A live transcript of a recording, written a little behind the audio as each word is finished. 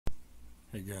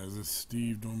Hey guys, this is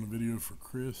Steve doing the video for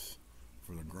Chris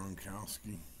for the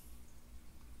Gronkowski.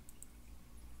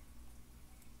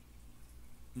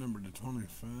 Number to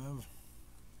 25.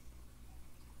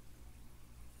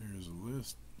 Here's a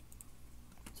list.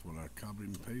 That's what I copied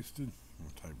and pasted.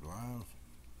 I'll type live.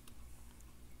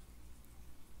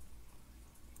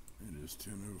 It is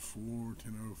 10:04,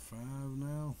 10:05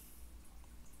 now.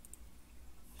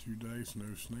 2 dice,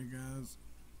 no snake eyes.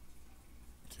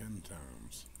 10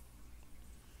 times.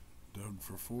 Doug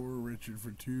for 4, Richard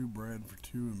for 2, Brad for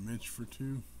 2, and Mitch for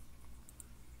 2.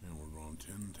 And we're going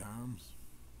 10 times.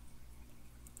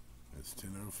 That's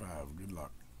 10:05. Good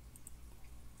luck.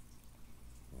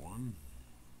 1,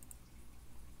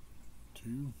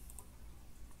 2,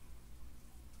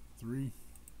 3,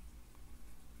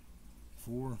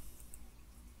 4,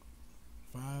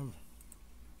 5,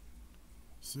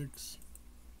 6,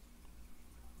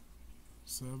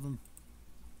 7,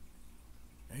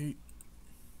 8.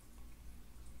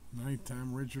 Ninth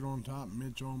time Richard on top,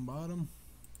 Mitch on bottom.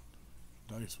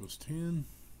 Dice was 10.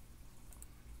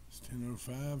 It's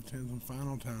 10:05, 10th and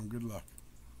final time. Good luck.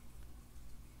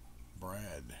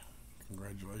 Brad.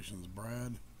 Congratulations,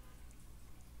 Brad.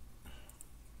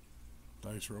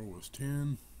 Dice roll was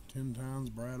 10. 10 times,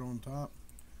 Brad on top.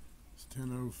 It's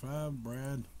 10:05.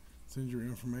 Brad, send your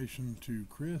information to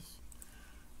Chris.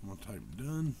 I'm going to type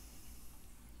done.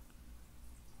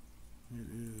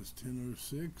 It is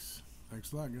 10:06.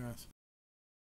 Thanks a lot, guys.